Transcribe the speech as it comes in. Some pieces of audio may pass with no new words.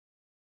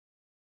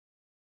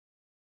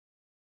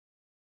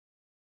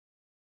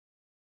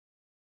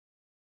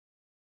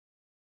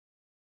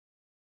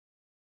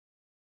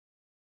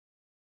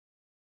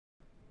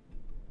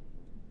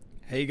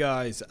Hey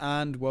guys,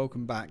 and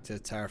welcome back to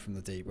Terror from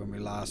the Deep. When we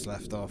last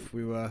left off,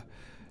 we were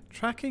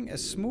tracking a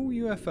small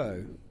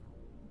UFO,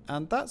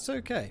 and that's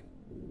okay,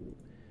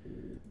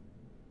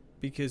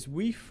 because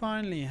we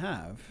finally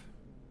have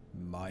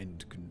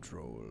mind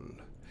control.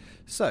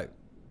 So,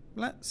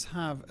 let's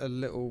have a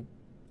little...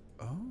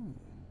 Oh.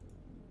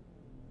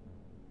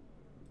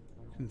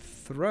 You can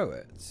throw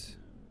it.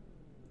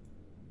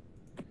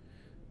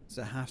 Does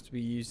it have to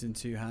be used in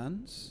two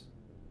hands?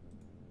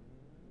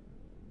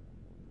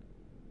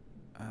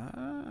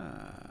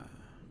 Ah.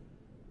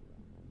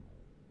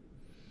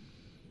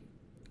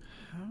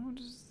 How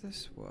does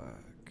this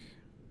work?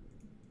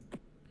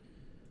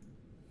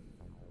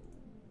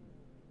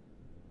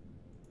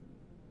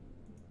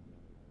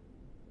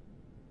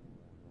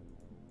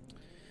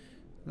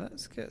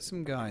 Let's get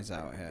some guys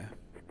out here.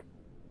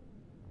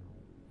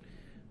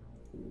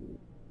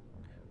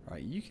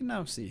 Right, you can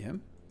now see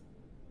him.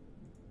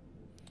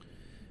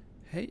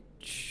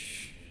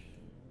 H.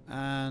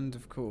 And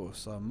of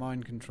course, our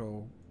mind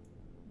control.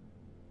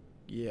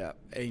 Yeah,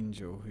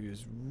 Angel, who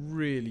is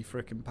really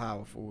freaking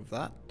powerful with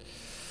that.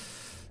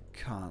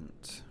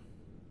 Can't.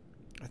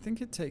 I think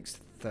it takes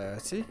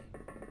 30.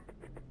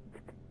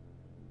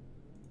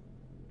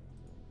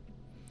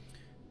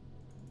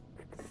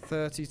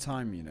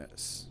 Time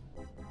units.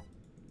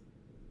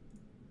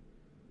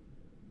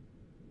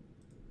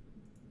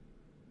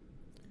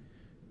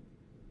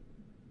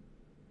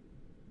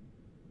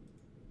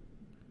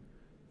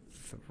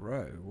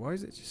 Throw? Why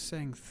is it just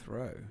saying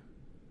throw?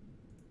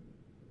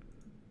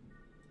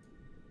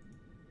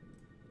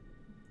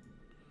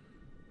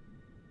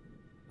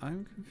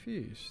 I'm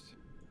confused.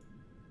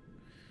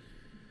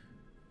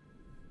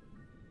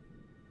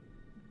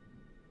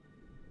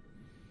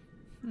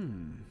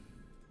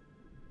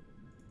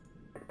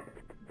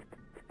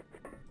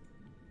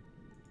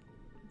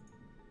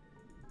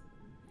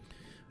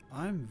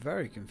 I'm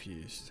very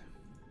confused.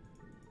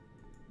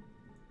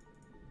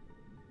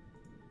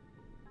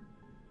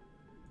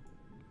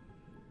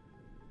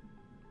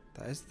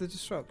 That is the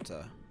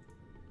disruptor.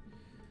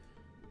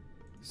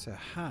 So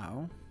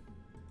how?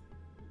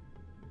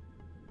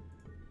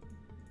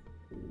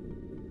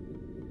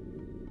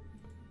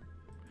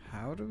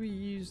 How do we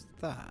use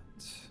that?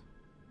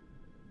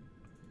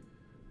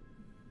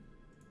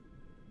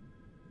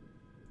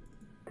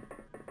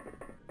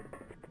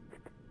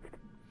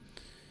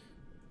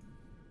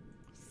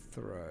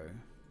 Throw.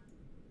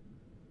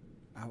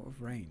 Out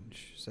of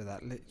range. So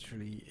that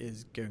literally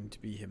is going to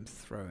be him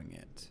throwing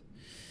it.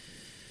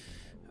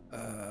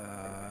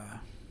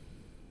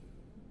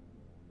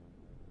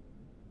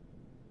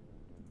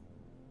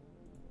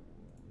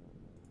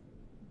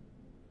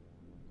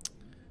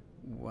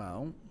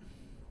 Well,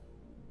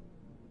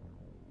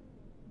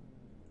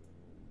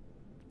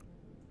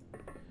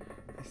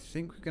 I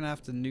think we're going to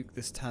have to nuke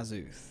this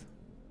Tazuth,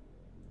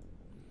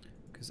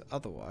 because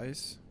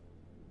otherwise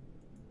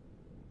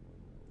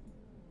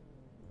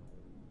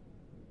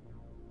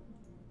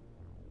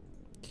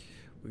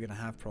we're going to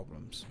have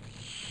problems.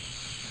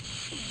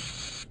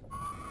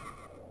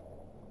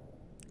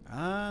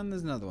 And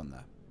there's another one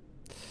there,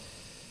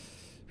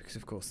 because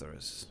of course there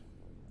is.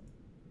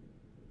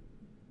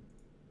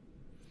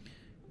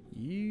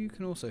 You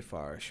can also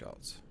fire a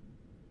shot.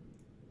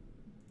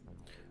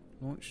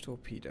 Launch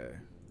torpedo.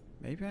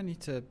 Maybe I need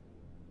to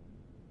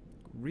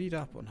read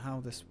up on how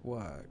this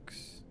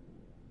works.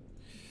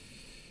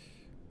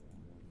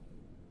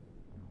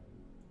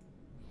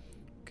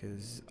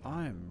 Because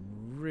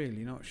I'm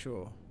really not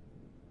sure.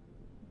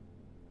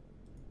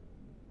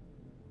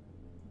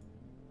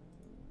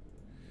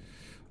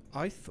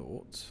 I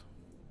thought...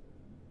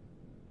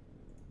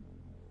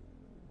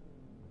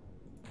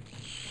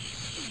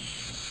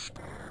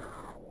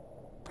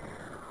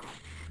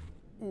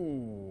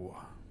 Ooh.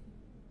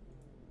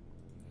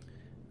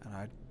 And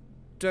I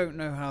don't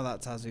know how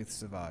that Tazuth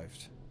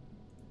survived.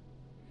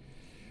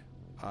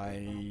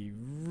 I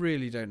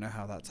really don't know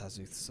how that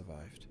Tazuth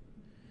survived.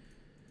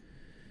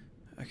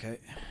 Okay.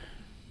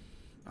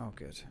 Oh,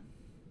 good.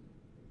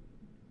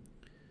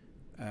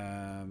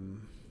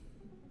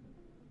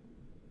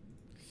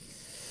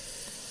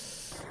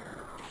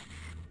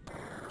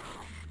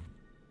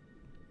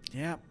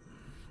 Yeah.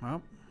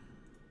 Well.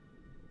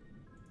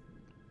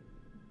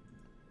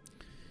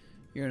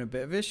 You're in a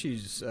bit of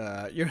issues.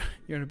 You're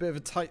in a bit of a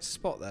tight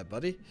spot there,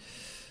 buddy.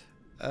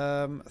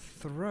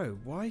 Throw.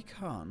 Why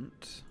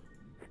can't...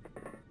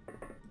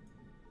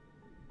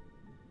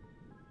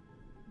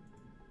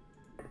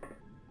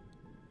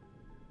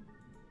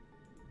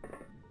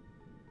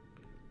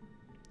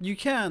 You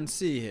can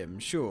see him,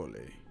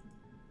 surely.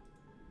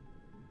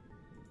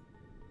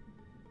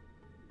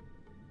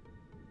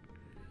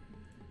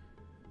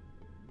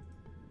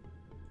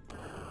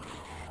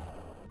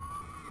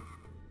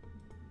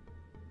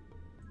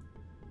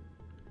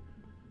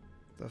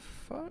 The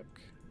fuck?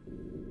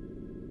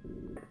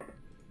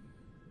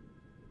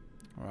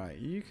 Alright,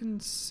 you can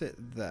sit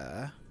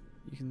there.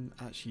 You can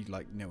actually,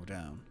 like, kneel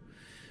down.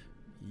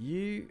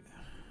 You...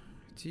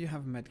 Do you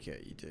have a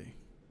medkit? You do.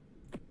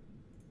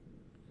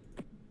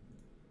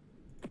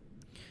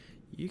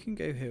 You can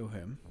go heal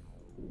him.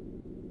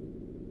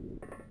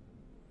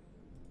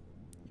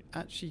 You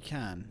actually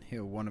can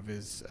heal one of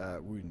his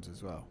wounds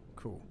as well.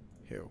 Cool.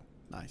 Heal.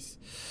 Nice.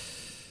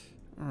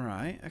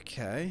 Alright,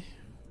 okay.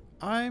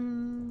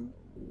 I'm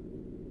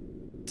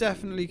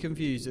definitely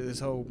confused at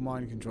this whole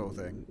mind control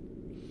thing.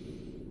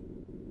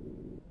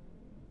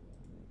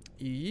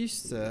 You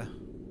used to...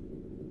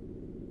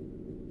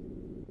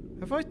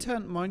 Have I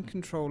turned mind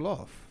control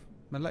off?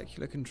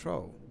 Molecular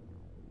control?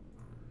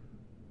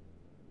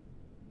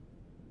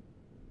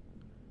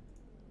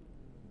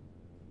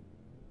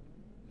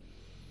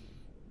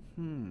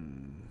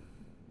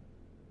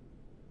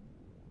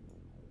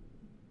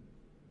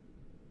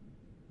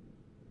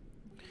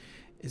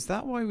 Is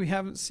that why we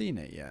haven't seen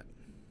it yet?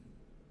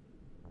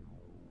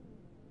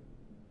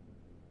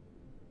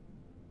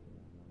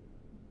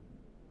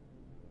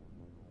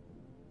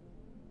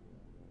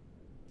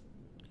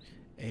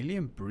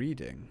 Alien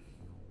breeding.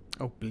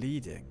 Oh,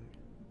 bleeding.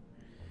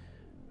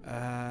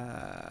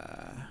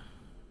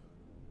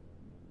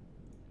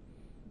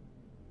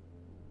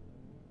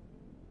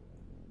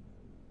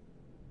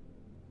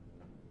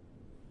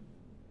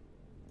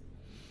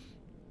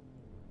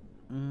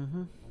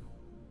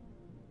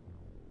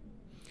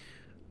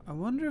 I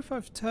wonder if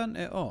I've turned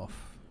it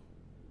off.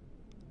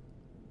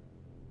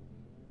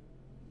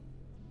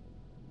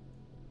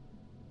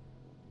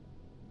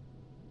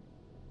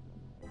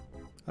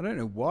 I don't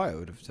know why I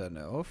would have turned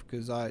it off,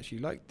 because I actually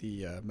like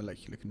the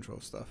molecular control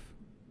stuff.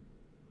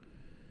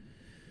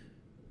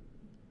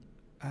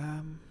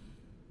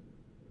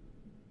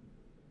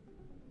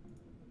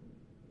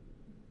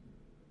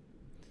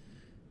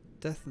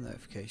 Death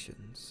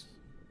notifications.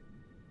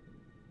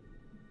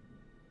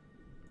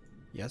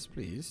 Yes,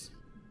 please.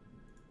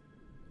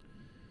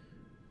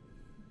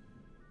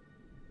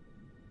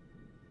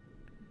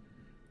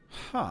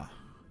 Huh.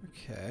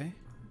 Okay.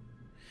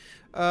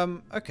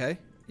 Okay.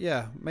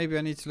 Yeah, maybe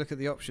I need to look at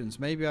the options.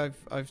 Maybe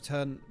I've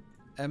turned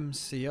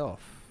MC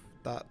off.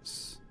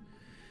 That's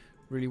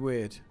really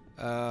weird.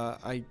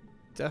 I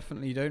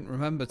definitely don't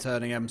remember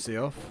turning MC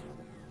off,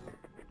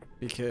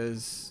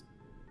 because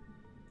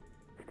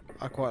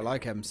I quite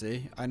like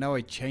MC. I know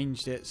I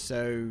changed it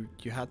so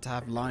you had to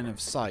have line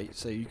of sight,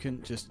 so you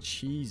couldn't just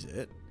cheese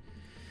it.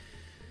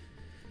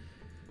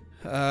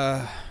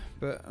 But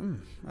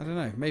I don't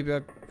know. Maybe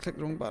I clicked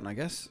the wrong button, I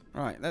guess.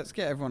 Right, let's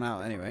get everyone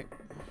out anyway.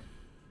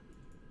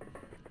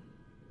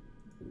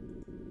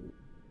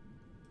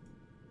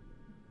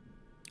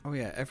 Oh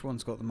yeah,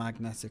 everyone's got the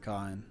magnetic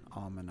iron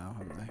armor now,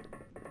 haven't they?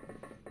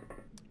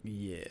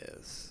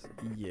 Yes.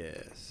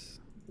 Yes.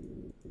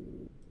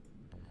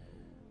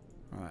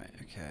 Right,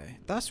 okay.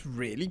 That's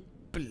really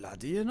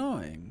bloody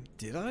annoying.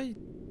 Did I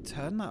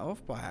turn that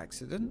off by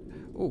accident?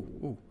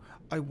 Oh.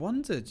 I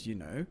wondered, you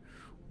know,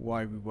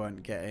 why we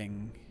weren't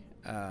getting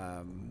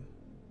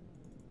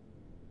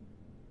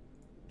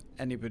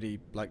anybody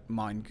like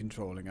mind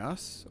controlling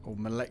us, or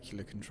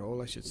molecular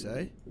control I should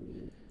say.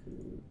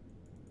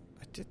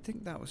 I did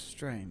think that was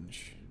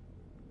strange,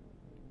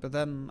 but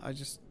then I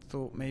just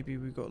thought maybe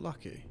we got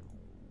lucky.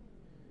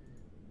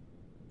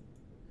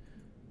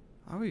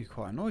 I would be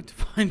quite annoyed to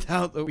find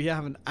out that we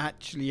haven't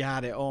actually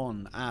had it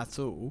on at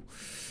all.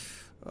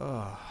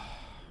 Oh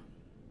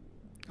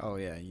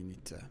yeah, you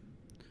need to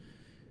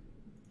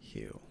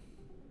heal.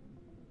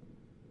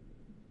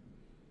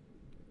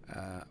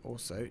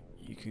 Also,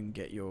 you can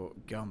get your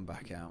gun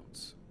back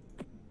out.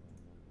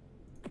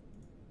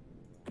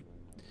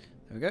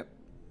 There we go.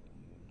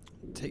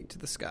 Take to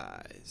the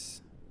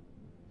skies.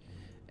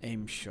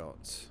 Aim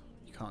shot.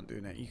 You can't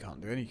do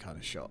any kind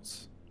of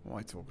shots. What am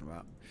I talking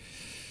about?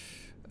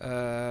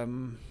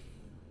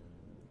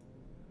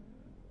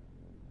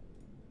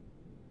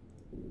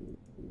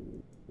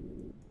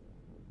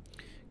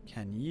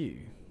 Can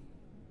you?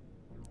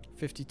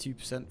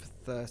 52% for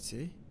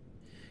 30.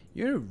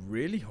 You're in a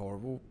really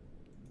horrible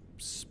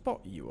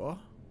spot, you are.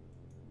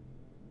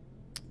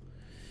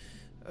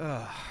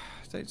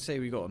 Don't say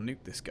we got to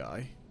nuke this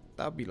guy.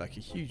 That would be like a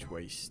huge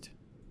waste.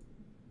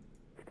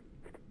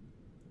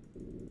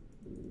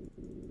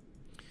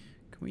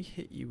 Can we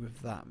hit you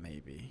with that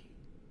maybe?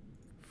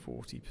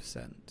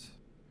 40%.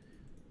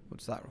 What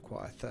does that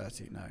require?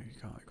 30? No, you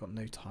can't. I've got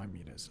no time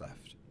units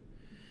left.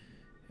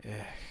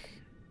 Ugh.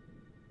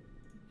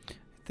 I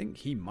think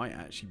he might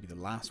actually be the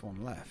last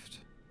one left.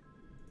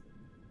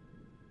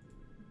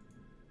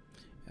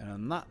 And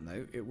on that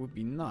note, it would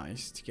be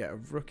nice to get a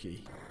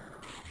rookie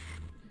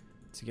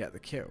to get the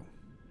kill.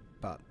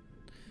 But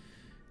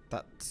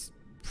that's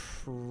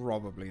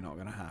probably not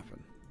going to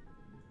happen.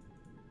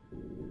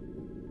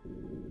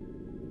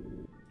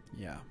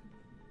 Yeah.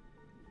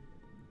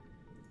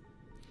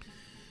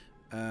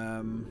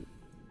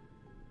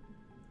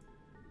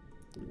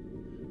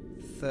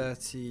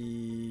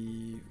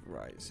 30.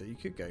 Right, so you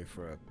could go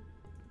for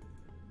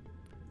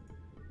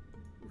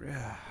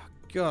a...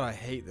 God, I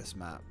hate this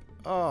map.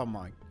 Oh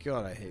my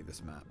god, I hate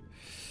this map.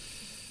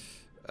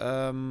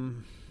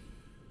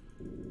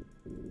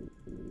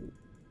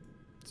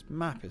 This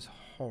map is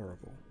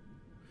horrible.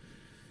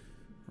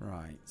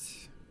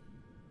 Right.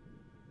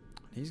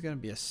 He's going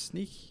to be a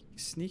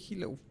sneaky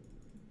little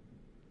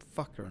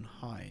fucker and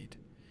hide.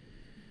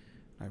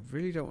 I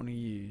really don't want to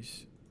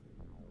use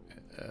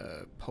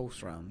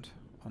pulse round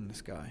on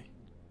this guy.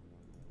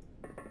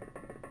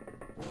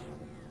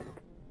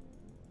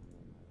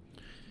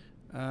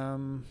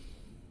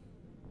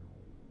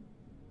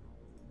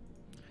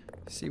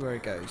 See where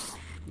it goes.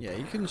 Yeah,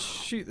 you can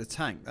shoot the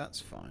tank, that's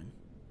fine.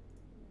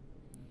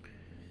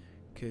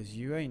 Because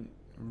you ain't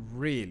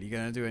really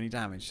going to do any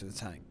damage to the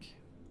tank.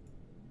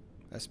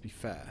 Let's be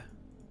fair.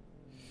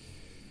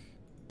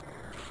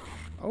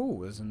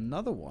 Oh, there's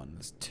another one.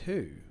 There's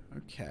two.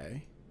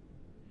 Okay.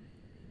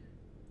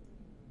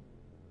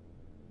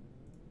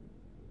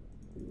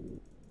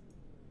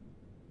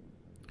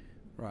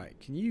 Right,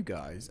 can you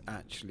guys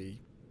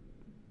actually...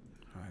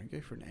 Alright, go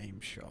for an aim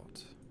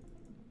shot.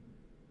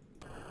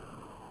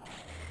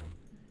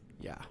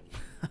 Yeah.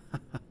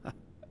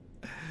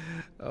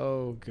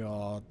 Oh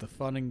god, the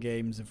fun and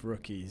games of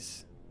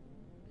rookies.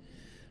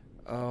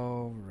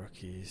 Oh,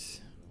 rookies.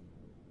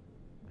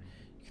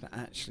 You can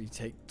actually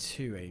take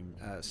two aim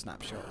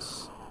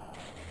snapshots.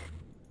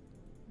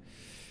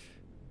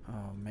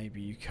 Oh, maybe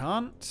you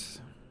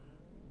can't.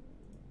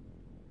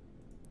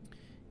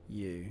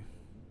 You.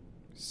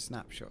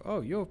 Snapshot. Oh,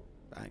 your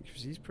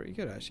accuracy is pretty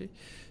good actually.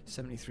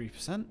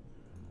 73%.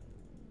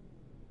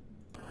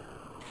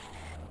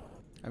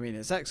 I mean,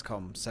 it's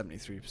Xcom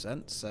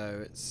 73%,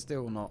 so it's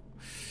still not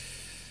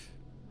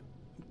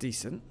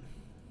decent.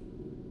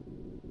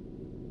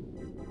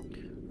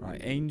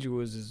 Right, Angel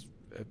is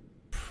a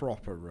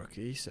proper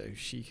rookie, so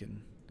she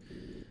can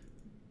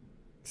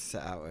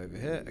set out over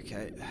here.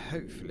 Okay,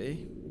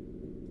 hopefully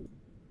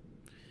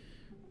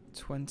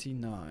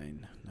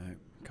 29. No,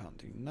 can't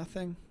do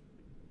nothing.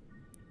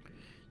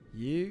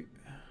 You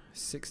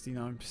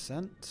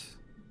 69%.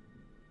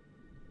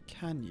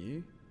 Can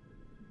you?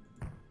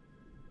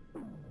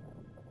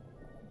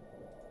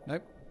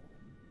 Nope.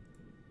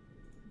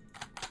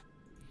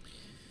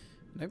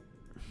 Nope.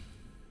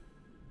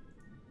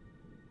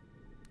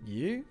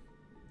 You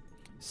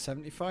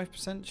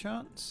 75%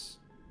 chance.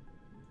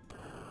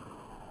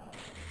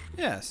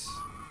 Yes.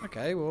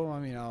 Okay. Well, I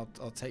mean, I'll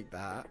take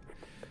that,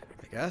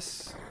 I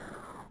guess.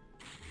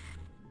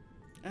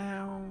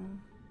 Ow.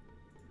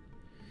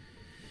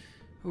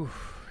 Ooh,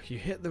 you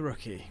hit the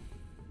rookie.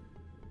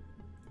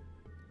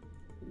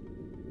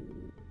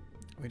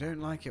 We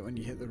don't like it when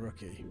you hit the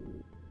rookie.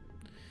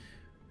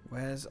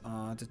 Where's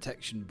our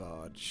detection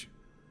barge?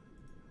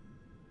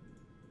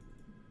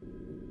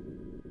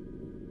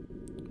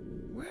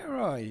 Where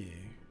are you?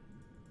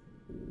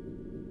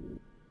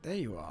 There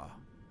you are.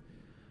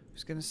 I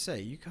was going to say,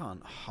 you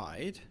can't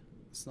hide.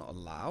 It's not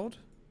allowed.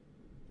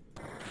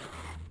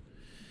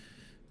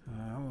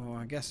 Well,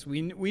 I guess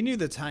we knew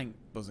the tank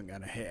wasn't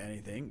going to hit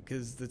anything,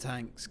 because the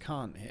tanks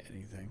can't hit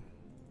anything.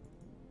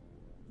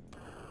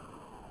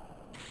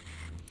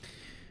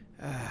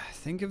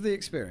 Think of the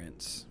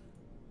experience.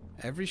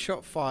 Every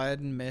shot fired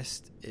and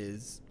missed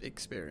is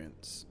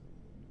experience.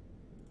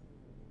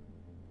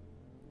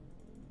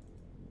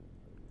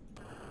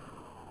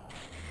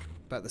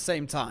 But at the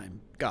same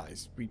time,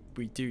 guys, we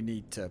do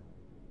need to,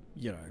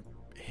 you know,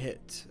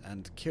 hit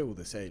and kill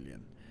this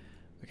alien.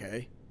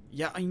 Okay?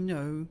 Yeah, I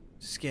know,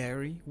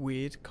 scary,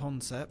 weird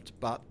concept,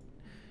 but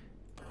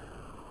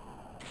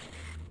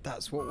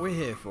that's what we're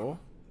here for.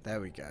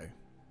 There we go.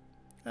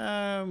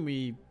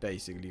 We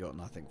basically got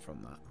nothing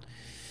from that.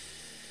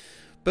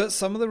 But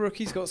some of the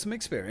rookies got some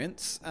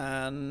experience,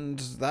 and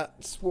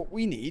that's what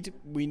we need.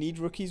 We need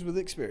rookies with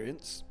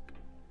experience.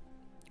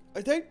 I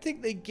don't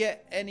think they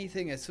get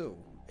anything at all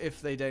if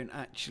they don't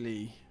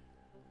actually...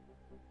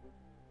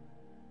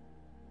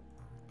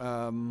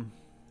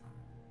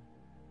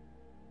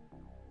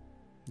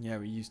 Yeah,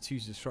 we used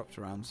 2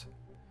 disruptor rounds.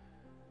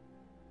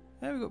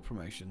 There we got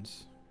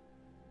promotions.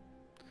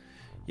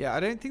 Yeah, I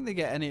don't think they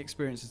get any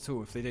experience at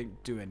all if they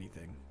don't do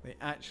anything. They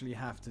actually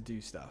have to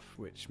do stuff,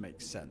 which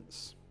makes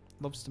sense.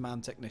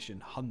 Lobsterman Technician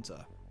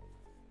Hunter.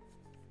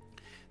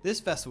 This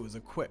vessel is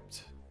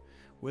equipped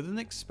with an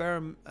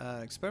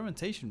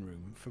experimentation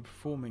room for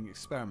performing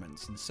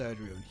experiments and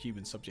surgery on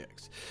human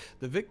subjects.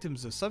 The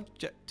victims are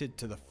subjected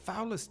to the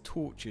foulest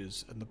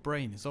tortures, and the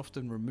brain is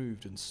often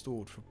removed and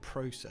stored for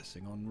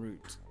processing en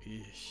route.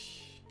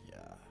 Eesh,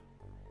 yeah.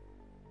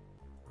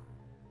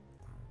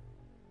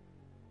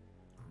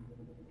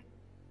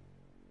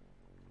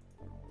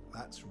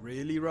 That's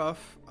really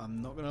rough,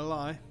 I'm not gonna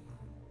lie.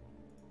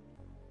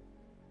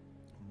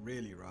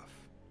 Really rough.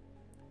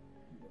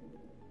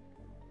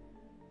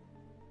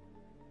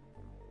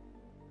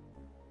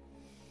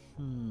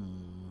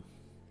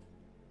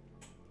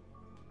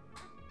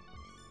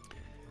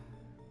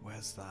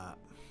 Where's that?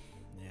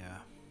 Yeah.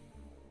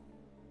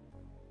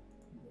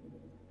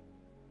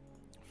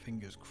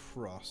 Fingers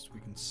crossed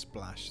we can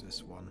splash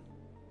this one.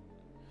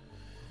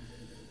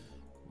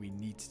 We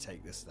need to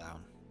take this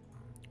down.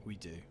 We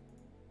do.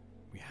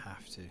 We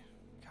have to.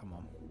 Come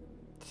on.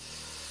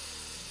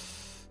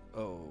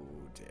 Oh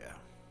dear.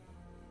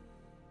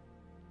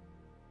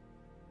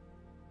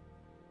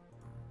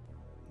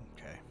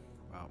 Okay.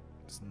 Well,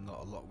 There's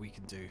not a lot we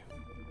can do.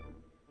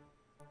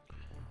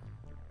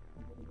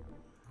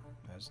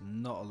 There's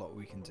not a lot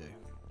we can do.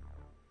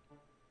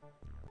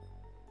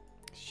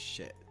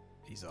 Shit,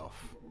 he's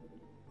off.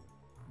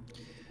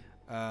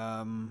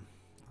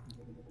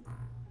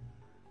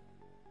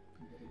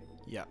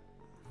 Yep.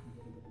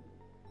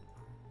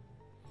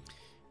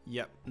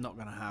 Yep, not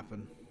gonna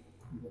happen.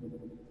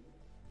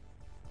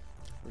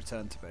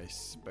 Return to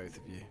base, both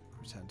of you.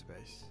 Return to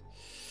base.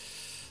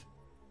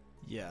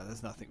 Yeah,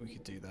 there's nothing we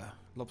could do there.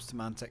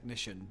 Lobsterman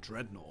Technician,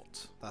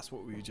 Dreadnought. That's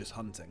what we were just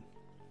hunting.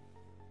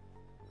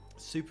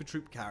 Super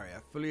Troop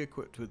Carrier, fully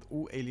equipped with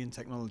all alien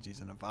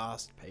technologies and a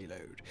vast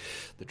payload.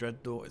 The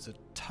Dreadnought is a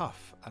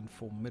tough and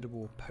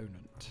formidable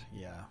opponent.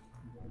 Yeah.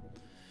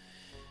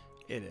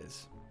 It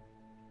is.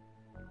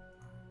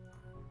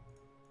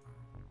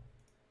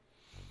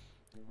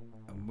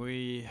 And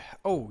we...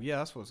 Oh, yeah,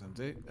 that's what I was going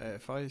to do.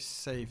 If I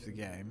save the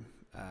game...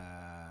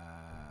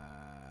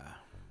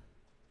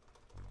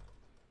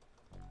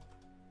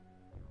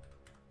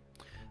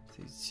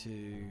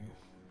 C2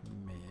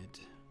 mid.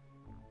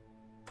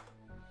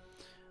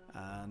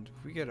 And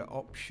if we go to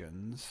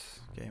options,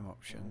 game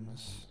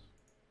options,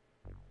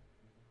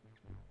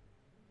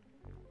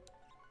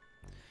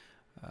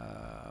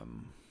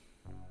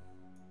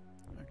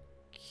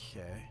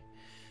 okay,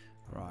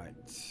 right,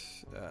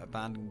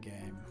 abandon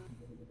game,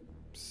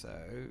 so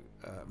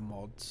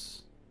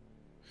mods,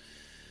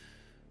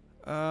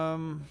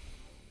 allows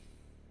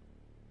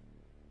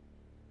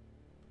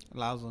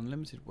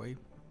unlimited wave.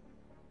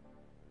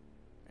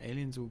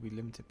 Aliens will be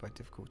limited by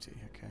difficulty,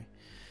 okay.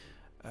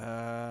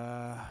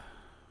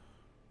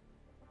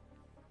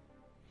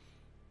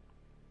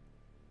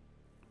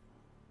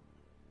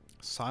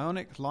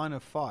 Psionic line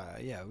of fire,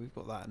 yeah, we've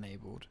got that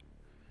enabled.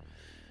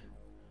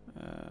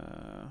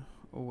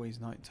 Always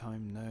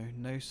nighttime,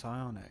 no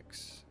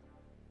psionics.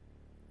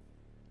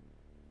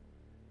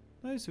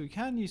 No, so we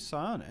can use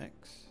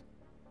psionics.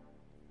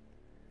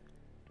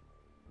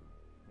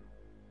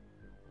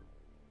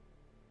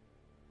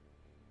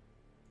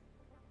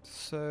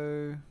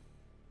 So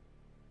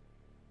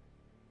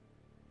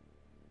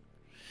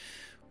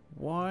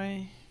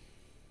why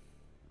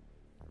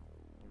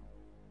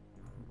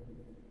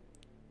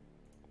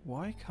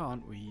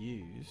can't we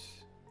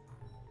use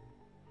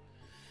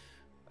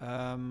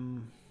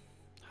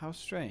how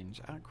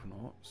strange,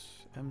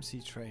 Aquanauts,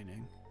 MC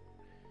training.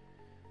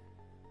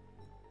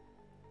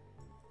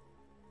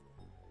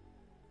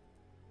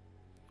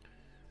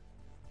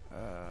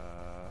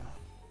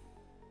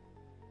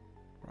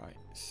 Right,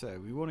 so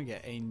we want to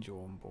get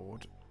Angel on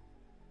board.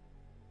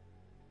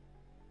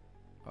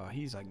 Oh,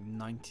 he's like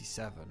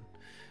 97.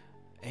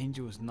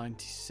 Angel is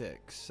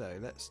 96, so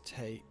let's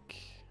take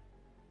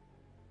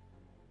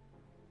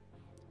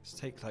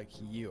like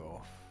you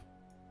off.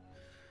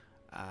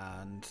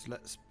 And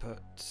let's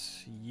put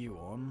you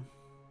on.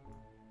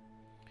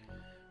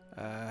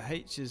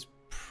 H is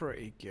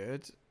pretty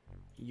good.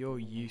 You're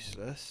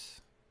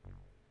useless.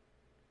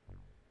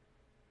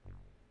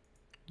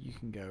 You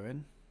can go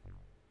in.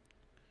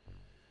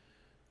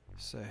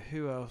 So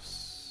who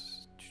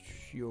else?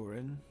 You're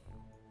in.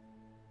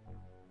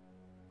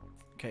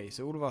 Okay,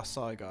 so all of our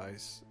Psi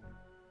guys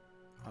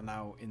are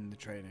now in the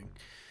training.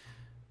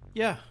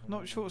 Yeah,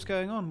 not sure what's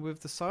going on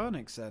with the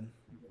psionics then.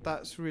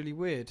 That's really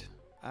weird,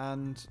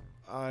 and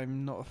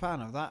I'm not a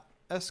fan of that.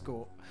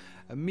 Escort,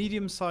 a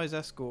medium-sized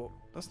escort.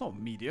 That's not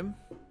medium.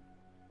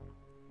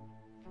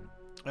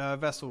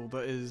 Vessel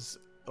that is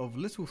of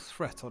little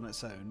threat on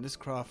its own. This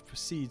craft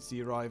precedes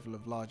the arrival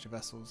of larger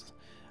vessels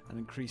and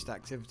increased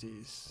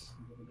activities.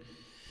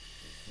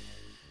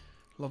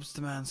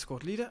 Lobsterman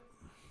squad leader.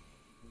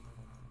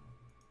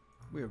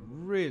 We're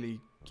really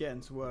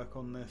getting to work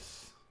on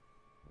this.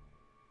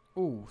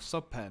 Oh,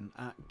 subpen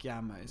at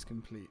Gamma is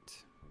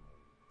complete.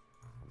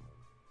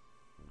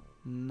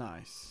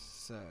 Nice.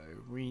 So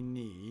we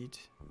need...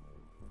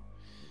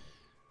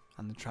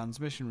 And the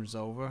transmission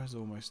resolver is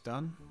almost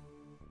done.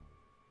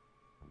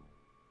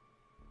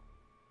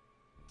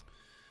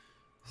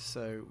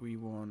 So we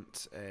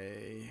want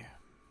a...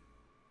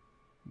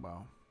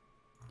 Well,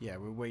 yeah,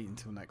 we're waiting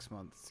until next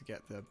month to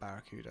get the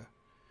Barracuda.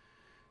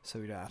 So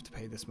we don't have to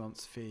pay this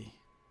month's fee.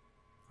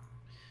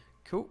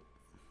 Cool.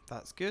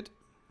 That's good.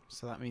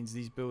 So that means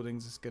these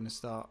buildings is going to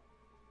start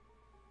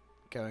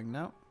going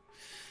now.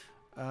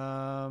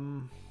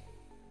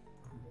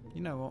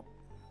 You know what?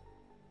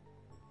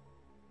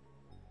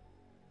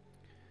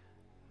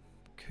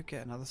 Could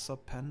get another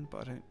sub pen,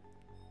 but I don't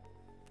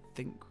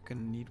think we're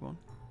going to need one.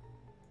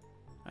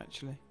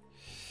 Actually.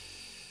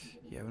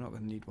 Yeah, we're not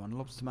going to need one.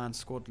 Lobsterman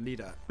squad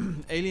leader.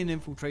 Alien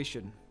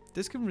infiltration.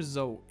 This can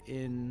result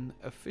in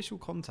official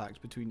contact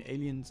between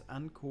aliens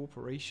and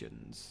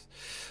corporations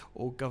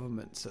or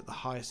governments at the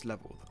highest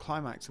level. The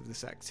climax of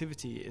this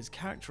activity is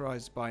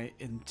characterized by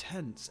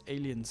intense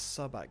alien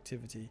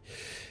sub-activity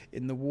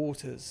in the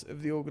waters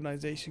of the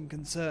organization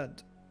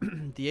concerned.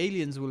 The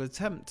aliens will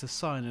attempt to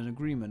sign an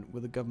agreement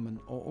with a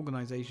government or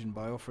organization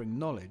by offering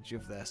knowledge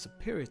of their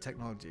superior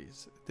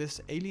technologies.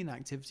 This alien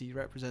activity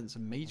represents a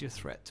major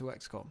threat to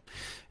Xcom.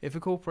 If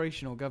a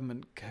corporation or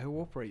government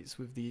cooperates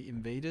with the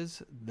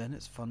invaders, then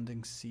its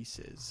funding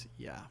ceases.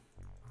 Yeah.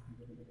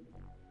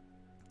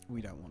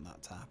 We don't want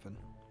that to happen.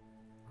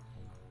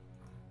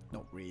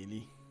 Not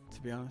really,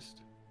 to be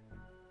honest.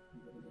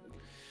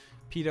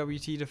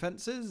 PWT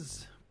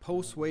defenses.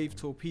 Pulse wave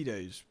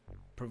torpedoes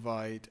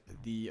provide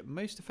the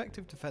most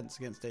effective defense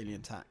against alien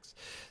attacks.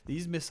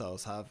 These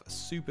missiles have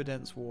super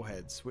dense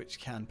warheads which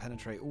can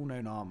penetrate all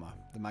known armor.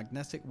 The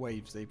magnetic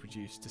waves they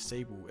produce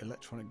disable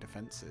electronic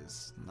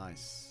defenses.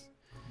 Nice.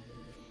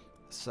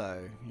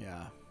 So,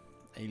 yeah,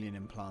 alien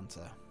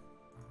implanter.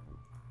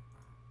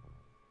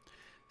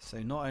 So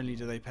not only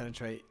do they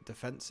penetrate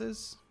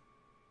defenses,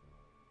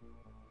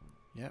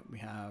 yeah, we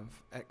have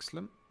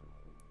excellent.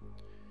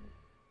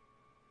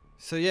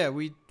 So yeah,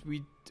 we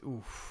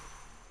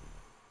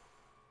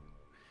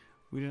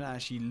didn't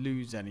actually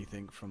lose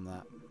anything from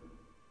that.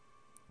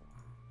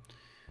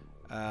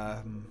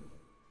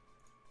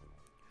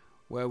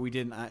 Where we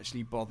didn't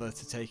actually bother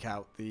to take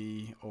out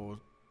or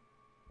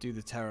do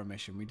the terror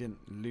mission, we didn't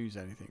lose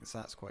anything, so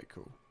that's quite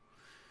cool.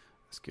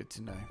 That's good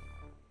to know.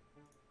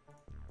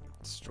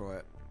 Destroy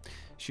it.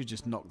 Should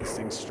just knock this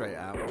thing straight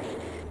out.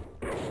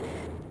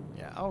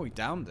 Yeah, oh, we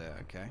downed it,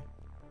 okay.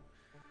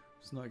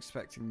 Was not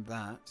expecting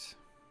that.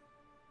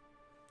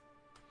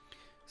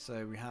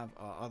 So we have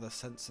our other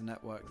sensor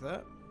network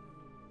there.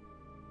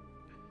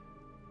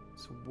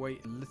 So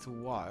wait a little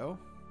while.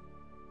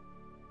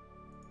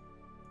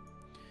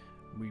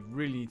 We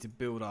really need to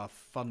build our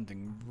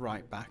funding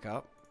right back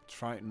up.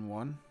 Triton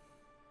 1.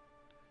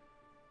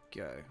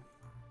 Go.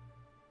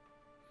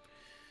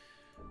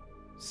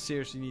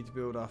 Seriously need to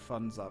build our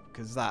funds up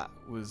because that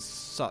was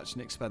such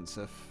an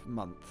expensive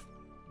month.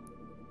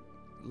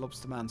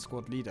 Lobsterman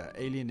squad leader.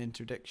 Alien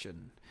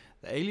interdiction.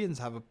 The aliens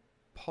have a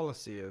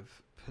policy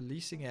of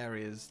policing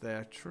areas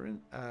they're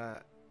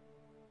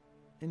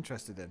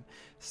interested in,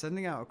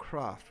 sending out a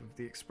craft with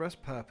the express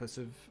purpose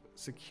of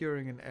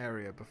securing an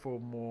area before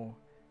more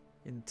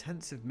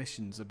intensive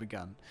missions are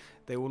begun.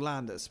 They will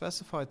land at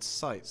specified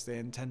sites they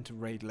intend to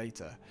raid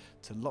later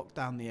to lock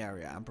down the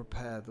area and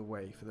prepare the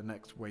way for the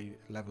next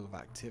level of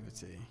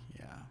activity.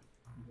 Yeah.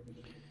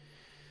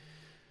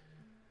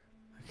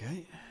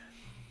 Okay.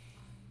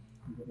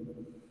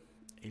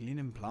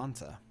 Alien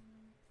implanter.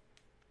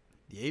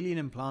 The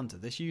alien implanter.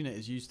 This unit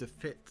is used to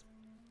fit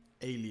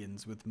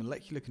aliens with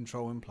molecular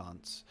control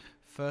implants,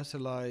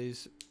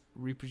 fertilize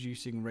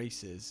reproducing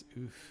races,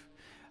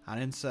 and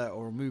insert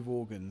or remove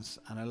organs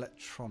and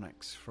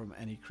electronics from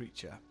any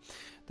creature.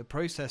 The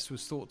process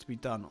was thought to be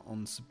done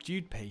on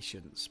subdued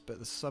patients, but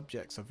the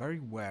subjects are very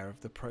aware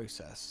of the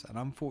process, and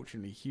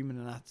unfortunately human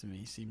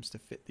anatomy seems to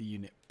fit the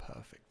unit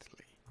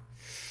perfectly.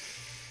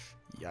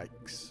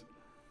 Yikes.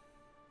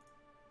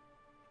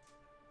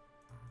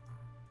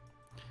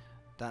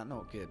 That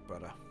not good,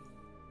 brother.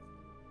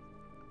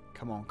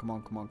 Come on, come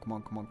on, come on, come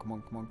on, come on, come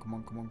on, come on, come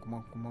on, come on, come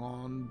on, come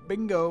on.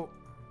 Bingo!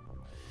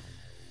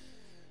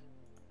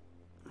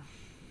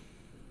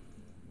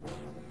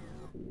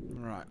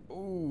 Right.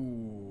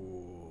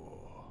 Ooh.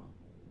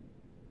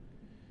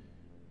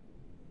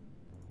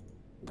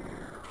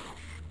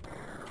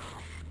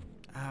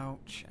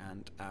 Ouch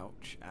and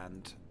ouch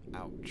and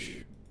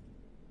ouch.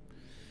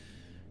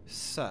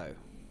 So.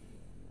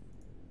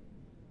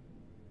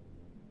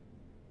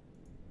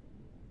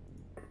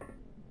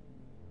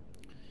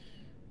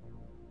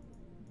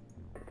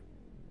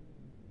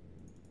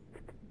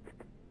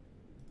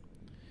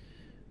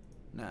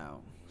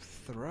 Now,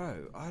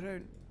 throw. I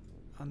don't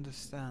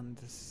understand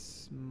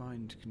this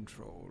mind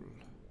control.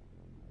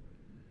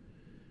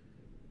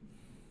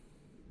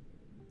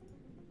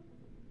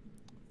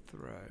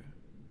 Throw.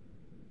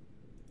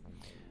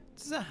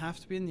 Does that have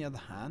to be in the other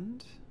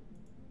hand?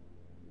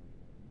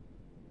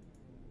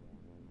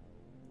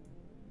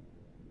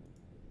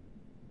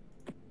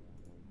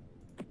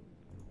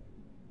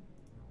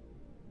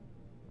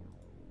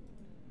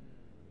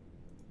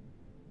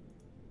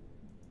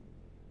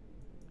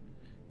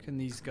 Can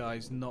these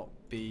guys not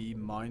be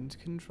mind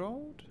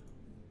controlled?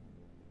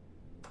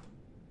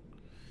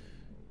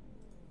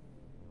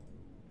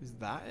 Is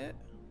that it?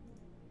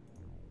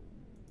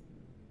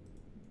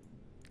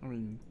 I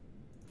mean,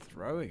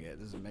 throwing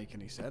it doesn't make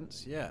any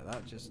sense. Yeah,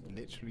 that just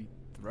literally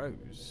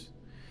throws.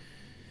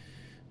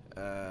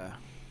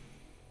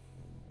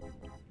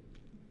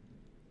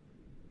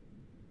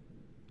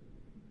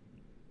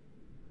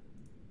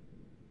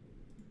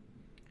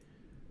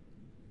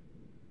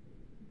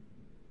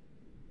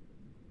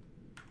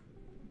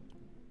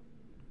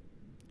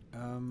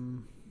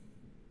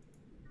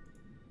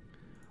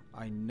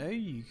 I know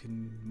you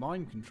can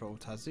mind control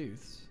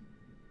Tazuths.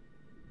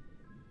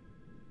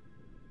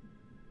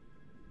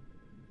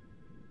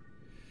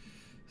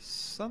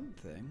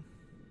 Something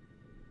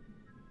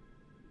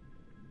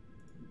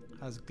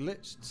has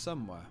glitched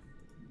somewhere.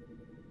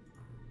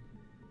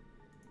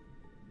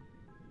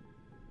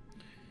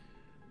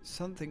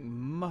 Something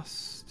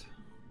must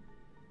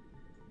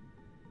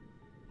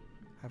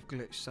have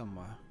glitched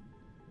somewhere.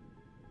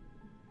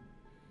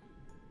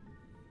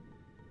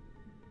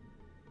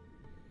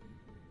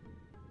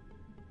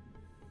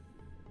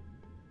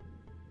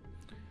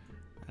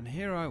 And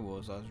here I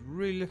was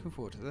really looking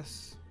forward to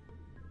this.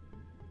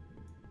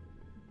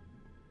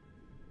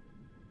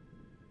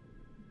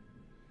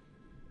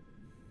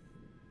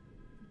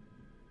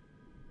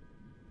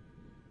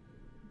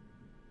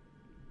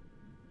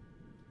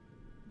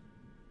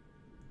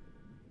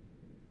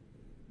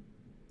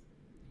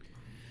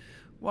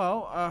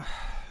 Well,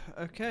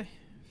 okay,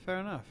 fair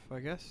enough, I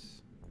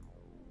guess.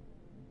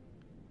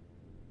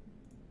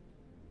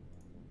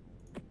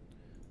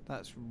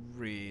 That's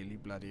really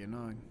bloody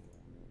annoying,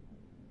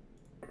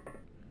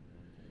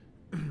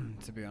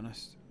 to be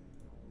honest.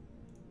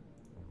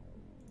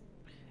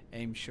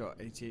 Aim shot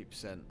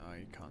 88%. Oh,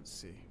 you can't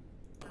see.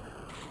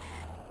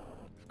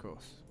 Of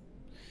course.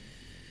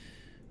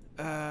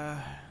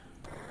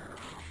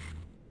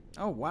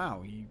 Oh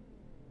wow, you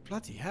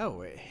bloody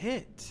hell, it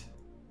hit.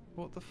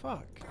 What the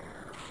fuck?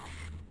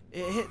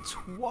 It hit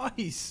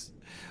twice.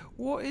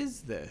 What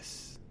is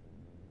this?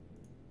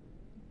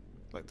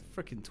 Like the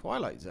freaking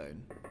Twilight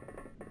Zone.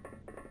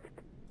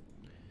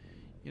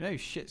 You know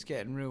shit's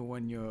getting real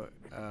when your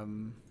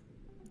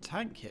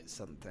tank hits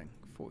something.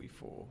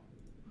 44.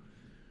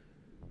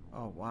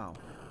 Oh wow.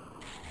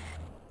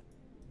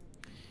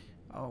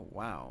 Oh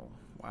wow.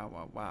 Wow,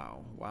 wow,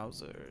 wow.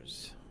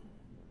 Wowzers.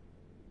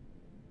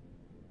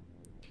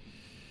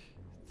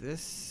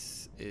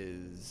 This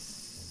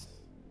is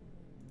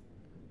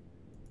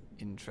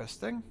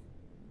interesting.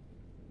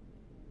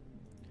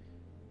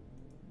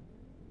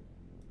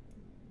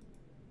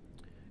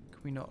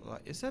 Can we not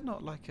like, is there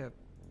not like a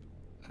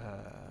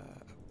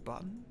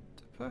button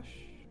to push?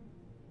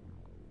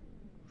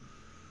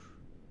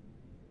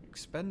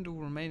 Expend all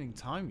remaining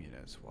time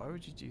units. Why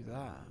would you do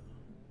that?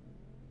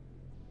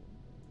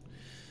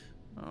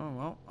 Oh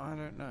well, I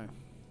don't know.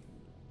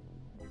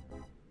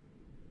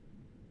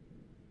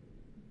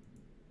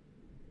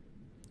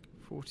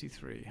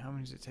 $43. How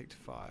many does it take to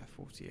fire?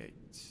 48.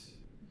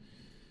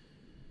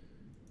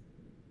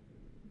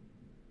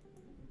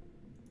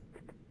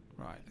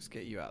 Right, let's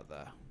get you out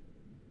there.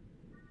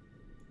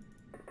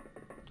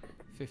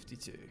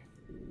 52.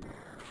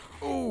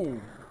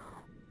 Oh!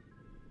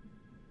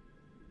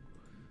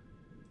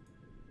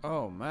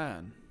 Oh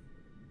man.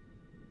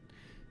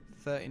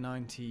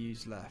 39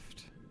 TUs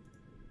left.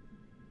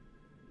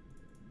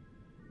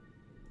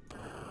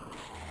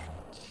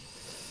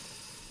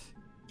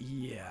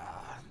 Yeah,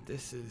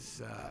 this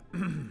is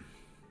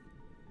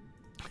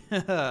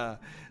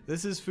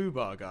this is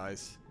FUBAR,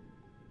 guys.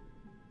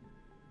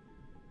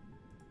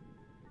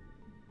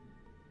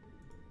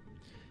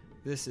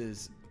 This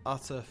is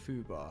utter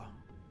FUBAR.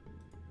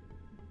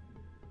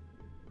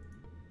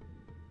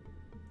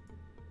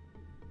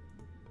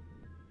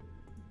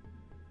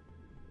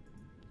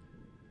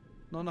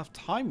 Not enough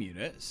time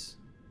units?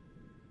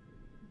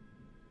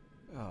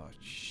 Oh,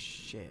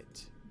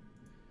 shit.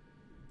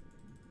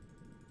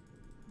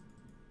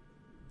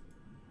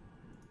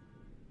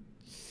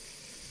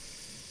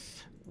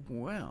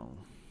 Well.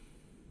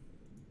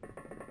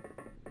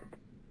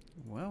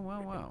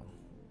 Well.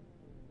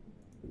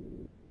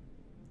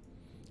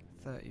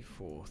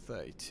 34,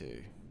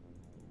 32.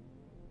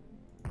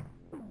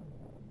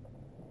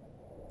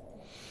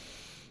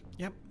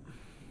 Yep.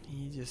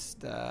 He just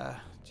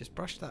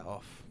brushed that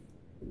off.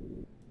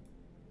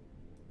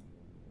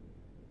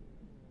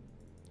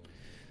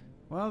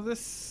 Well,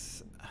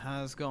 this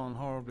has gone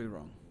horribly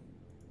wrong.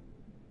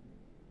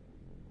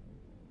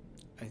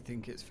 I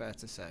think it's fair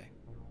to say.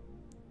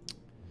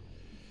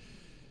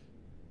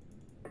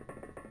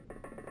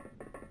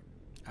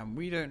 And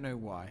we don't know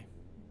why.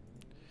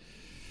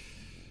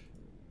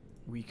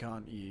 We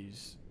can't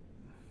use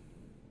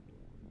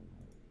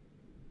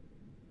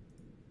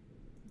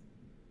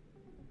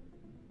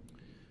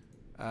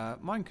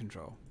mind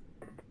control.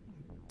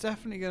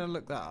 Definitely going to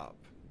look that up,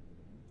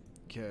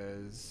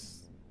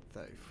 because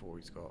 34,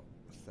 he's got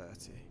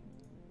 30.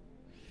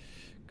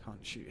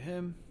 Can't shoot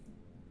him.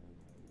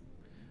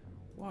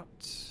 What?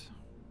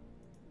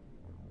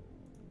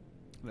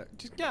 Look,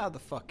 just get out of the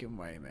fucking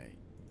way, mate.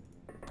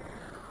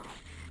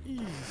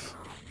 Eesh.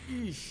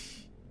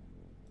 Eesh.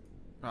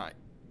 Right.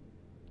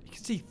 You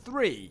can see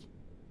 3.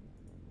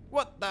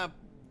 What the?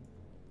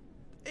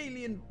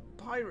 Alien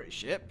pirate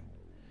ship?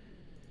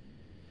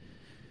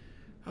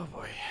 Oh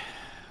boy.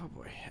 Oh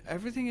boy.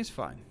 Everything is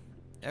fine.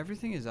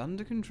 Everything is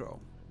under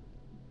control.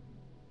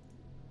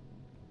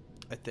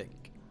 I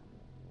think.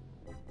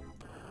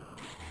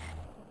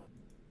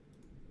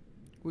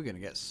 We're going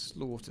to get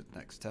slaughtered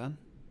next turn.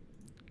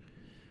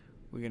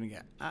 We're going to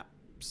get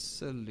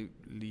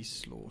absolutely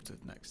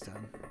slaughtered next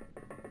turn.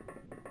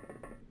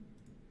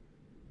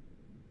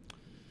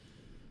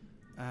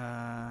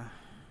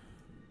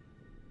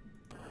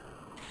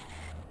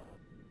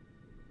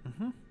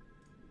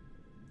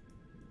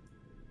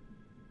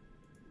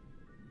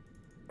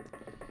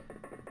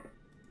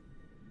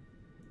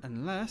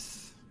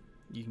 Unless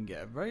you can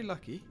get a very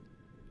lucky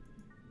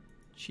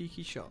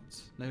cheeky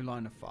shots. No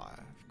line of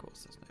fire. Of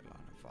course there's no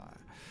line of fire.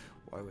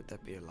 Why would there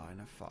be a line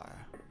of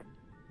fire?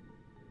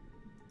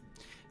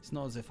 It's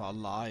not as if our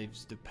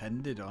lives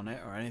depended on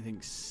it or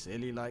anything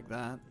silly like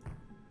that.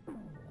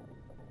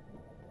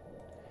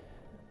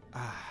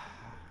 Ah.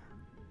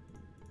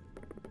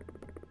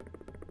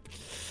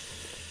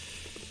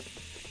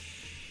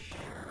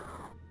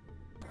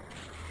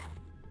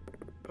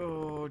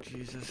 Oh,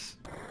 Jesus.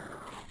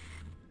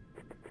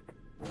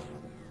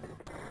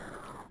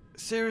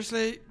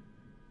 Seriously?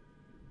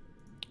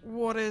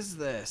 What is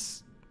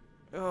this?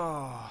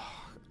 Oh,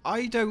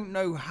 I don't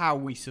know how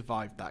we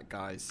survived that,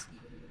 guys.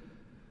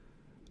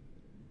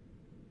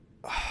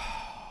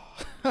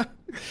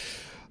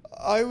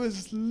 I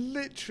was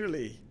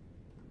literally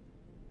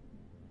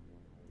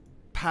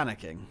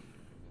panicking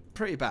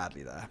pretty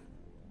badly there.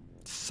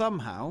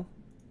 Somehow,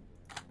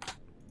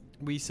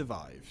 we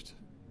survived.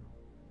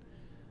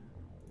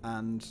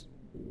 And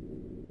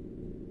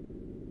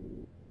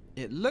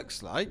it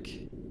looks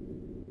like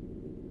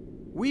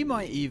we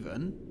might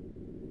even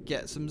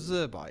get some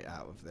zerbite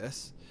out of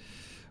this.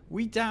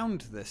 We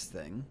downed this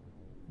thing,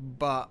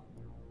 but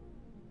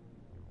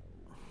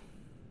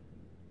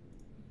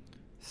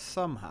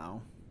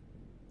somehow...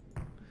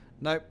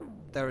 Nope,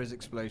 there is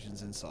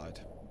explosions inside.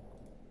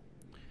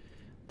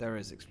 There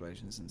is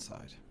explosions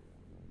inside.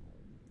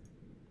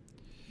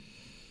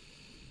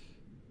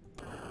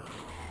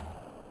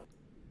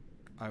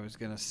 I was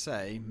going to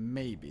say,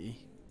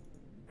 maybe...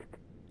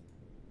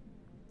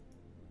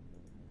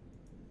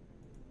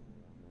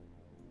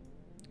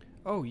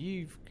 Oh,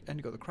 you've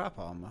only got the crap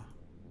armor.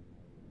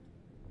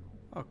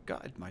 Oh,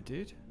 gutted, my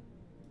dude.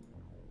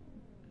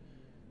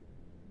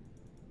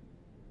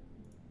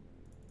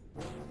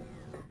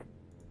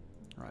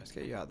 Right, let's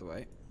get you out of the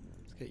way.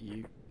 Let's get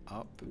you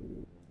up.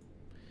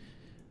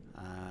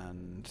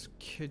 And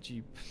could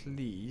you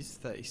please...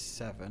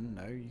 37.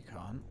 No, you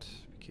can't.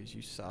 Because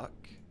you suck.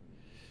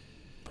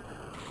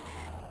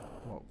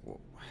 What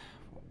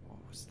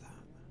was that?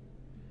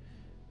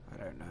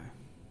 I don't know.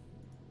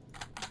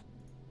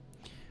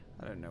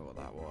 I don't know what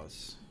that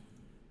was.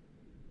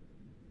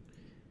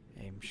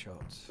 Aim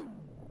shots.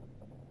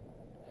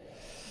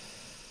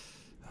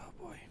 Oh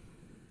boy.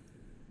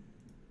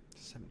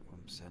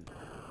 71%.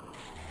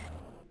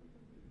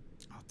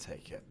 I'll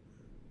take it.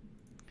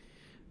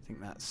 I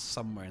think that's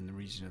somewhere in the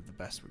region of the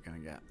best we're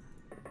going to get.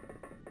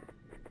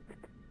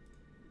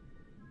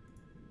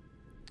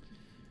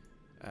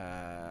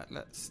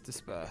 Let's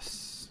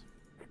disperse.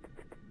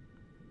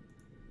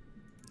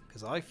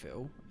 Because I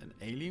feel an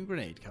alien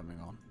grenade coming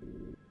on.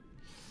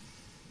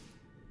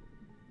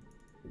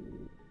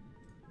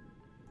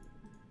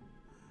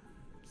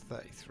 It's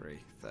 33,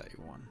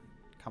 31.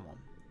 Come on.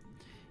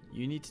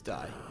 You need to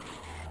die.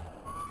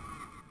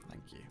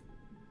 Thank you.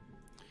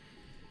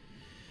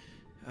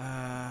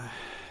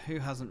 Who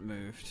hasn't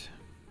moved?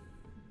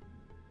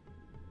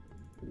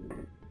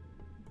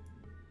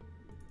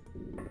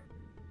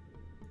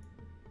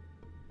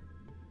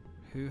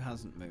 Who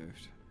hasn't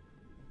moved?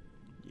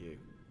 You. You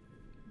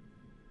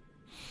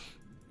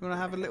want to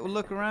have a little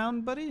look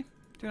around, buddy?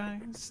 Do you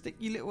want to stick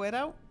your little head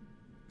out?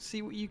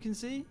 See what you can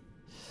see?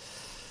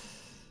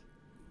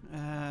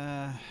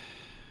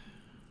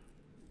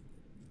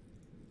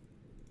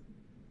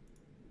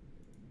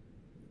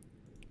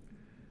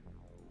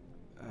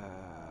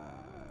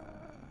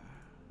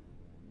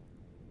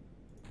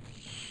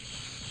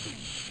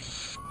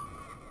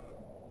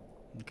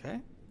 Okay.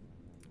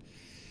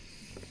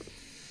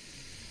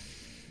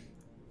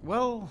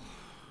 Well,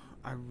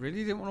 I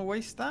really didn't want to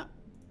waste that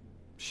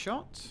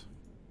shot,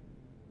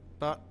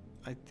 but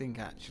I think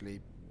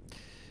actually,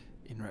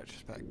 in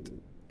retrospect,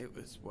 it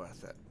was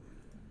worth it.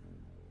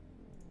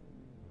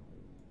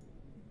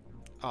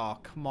 Oh,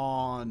 come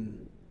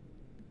on.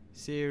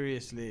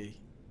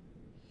 Seriously.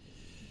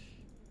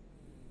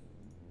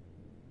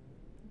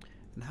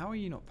 And how are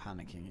you not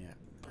panicking yet?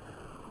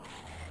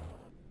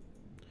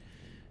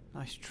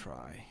 Nice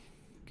try.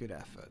 Good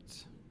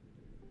effort.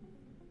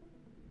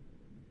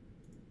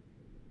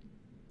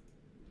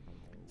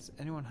 Does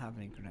anyone have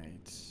any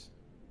grenades?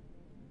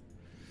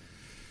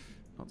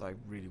 Not that I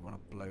really want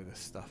to blow this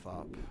stuff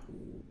up.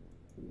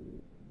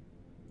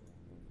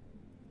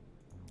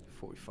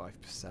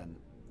 45%.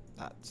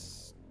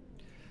 That's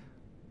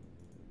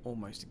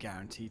almost a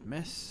guaranteed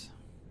miss.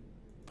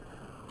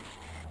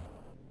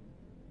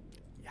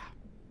 Yeah.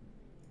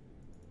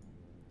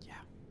 Yeah.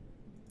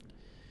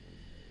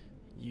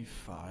 You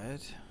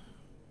fired.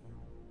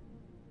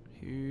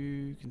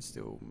 Who can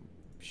still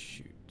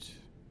shoot?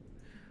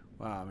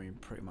 Well, I mean,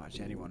 pretty much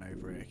anyone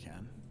over here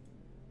can.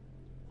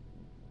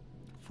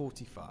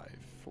 45,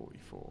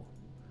 44.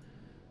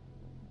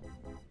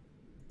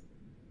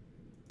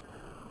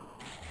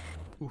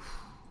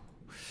 Oof.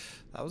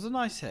 That was a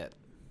nice hit.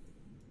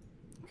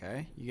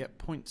 Okay, you get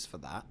points for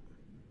that.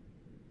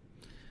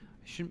 I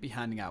shouldn't be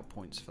handing out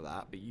points for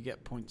that, but you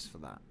get points for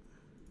that.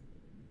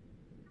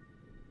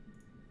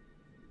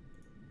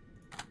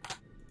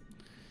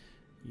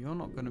 You're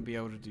not going to be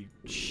able to do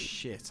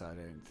shit, I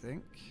don't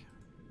think.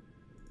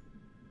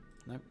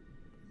 Nope.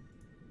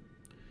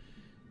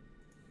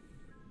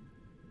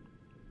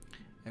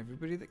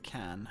 Everybody that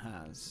can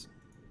has.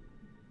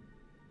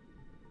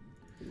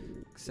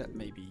 Except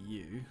maybe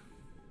you.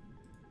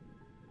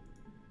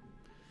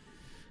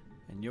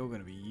 And you're going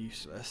to be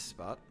useless,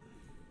 but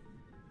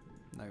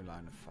no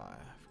line of fire,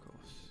 of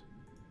course.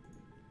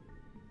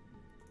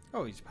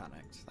 Oh, he's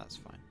panicked. That's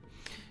fine.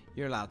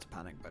 You're allowed to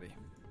panic, buddy.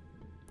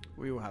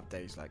 We all have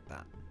days like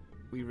that.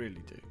 We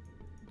really do.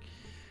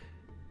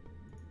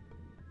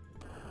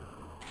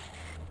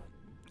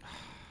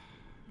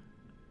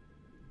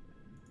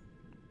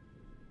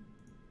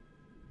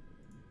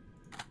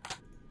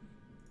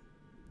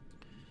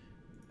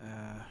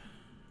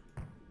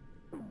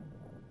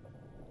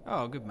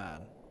 Oh, good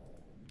man.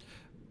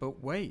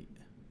 But wait.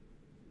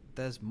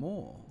 There's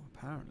more,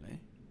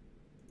 apparently.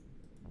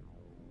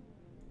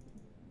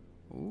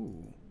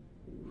 Ooh.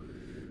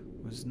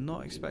 Was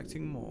not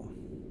expecting more.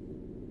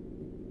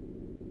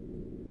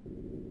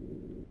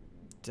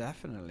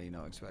 Definitely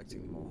not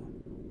expecting more.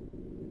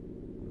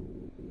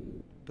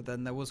 But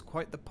then there was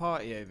quite the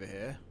party over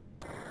here.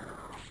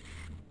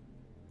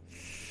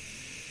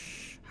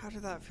 How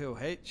did that feel,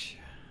 H?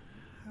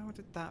 How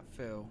did that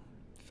feel?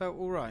 Felt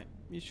alright.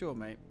 You sure,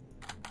 mate?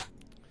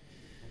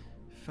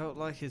 Felt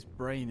like his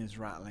brain is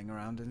rattling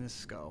around in his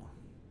skull.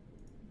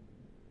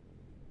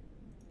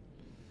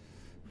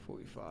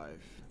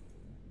 45.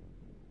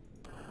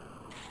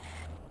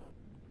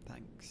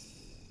 Thanks.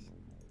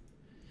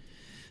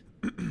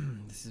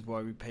 This is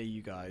why we pay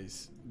you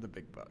guys the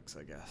big bucks,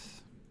 I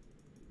guess.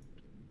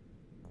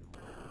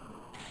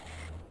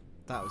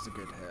 That was a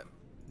good hit.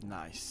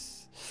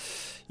 Nice.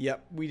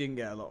 Yep, we didn't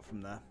get a lot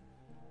from there.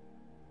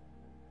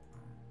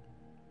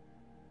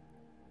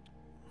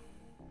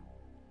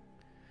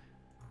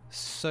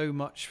 So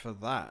much for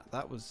that.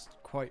 That was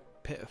quite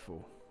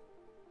pitiful,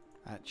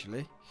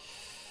 actually.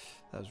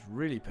 That was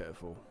really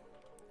pitiful.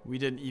 We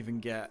didn't even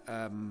get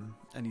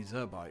any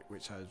Zerbite,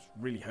 which I was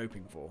really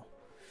hoping for.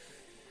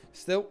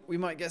 Still, we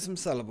might get some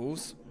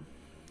sellables.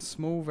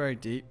 Small, very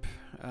deep.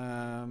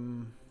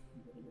 Go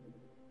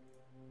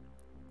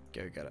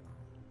get it.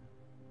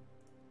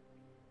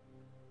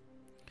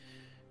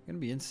 Gonna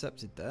be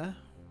intercepted there.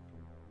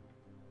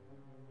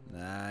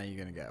 Nah, you're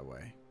gonna get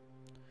away.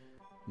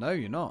 No,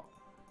 you're not.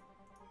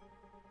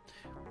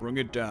 Bring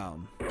it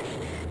down.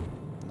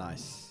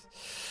 Nice.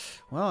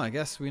 Well, I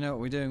guess we know what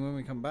we're doing when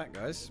we come back,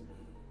 guys.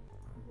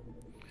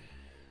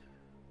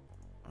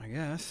 I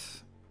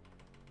guess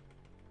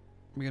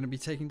we're going to be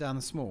taking down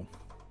the small.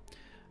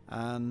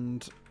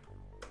 And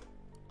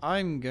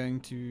I'm going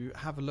to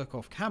have a look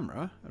off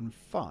camera and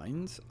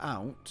find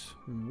out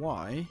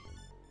why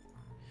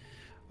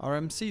our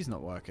MC's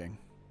not working.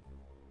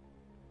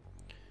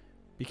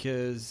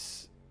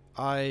 Because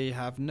I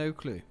have no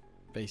clue,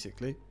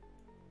 basically.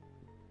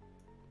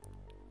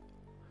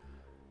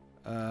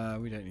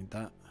 We don't need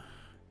that.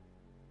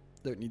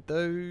 Don't need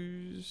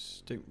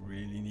those. Don't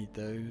really need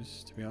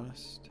those, to be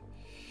honest.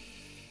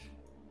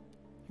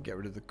 Get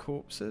rid of the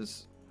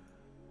corpses.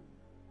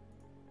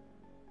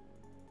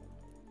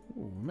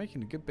 Ooh, we're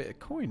making a good bit of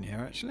coin here,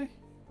 actually.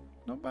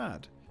 Not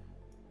bad.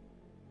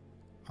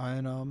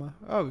 Iron armor.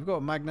 Oh, we've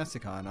got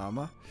magnetic iron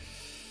armor.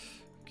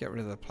 Get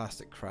rid of the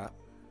plastic crap.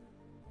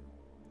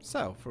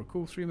 Sell for a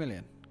cool 3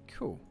 million.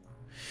 Cool.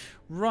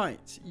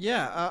 Right,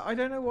 yeah, I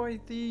don't know why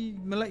the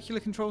molecular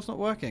control's not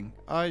working.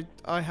 I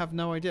have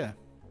no idea.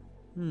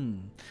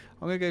 I'm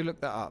going to go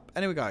look that up.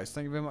 Anyway, guys,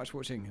 thank you very much for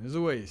watching. As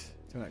always,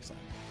 till next time.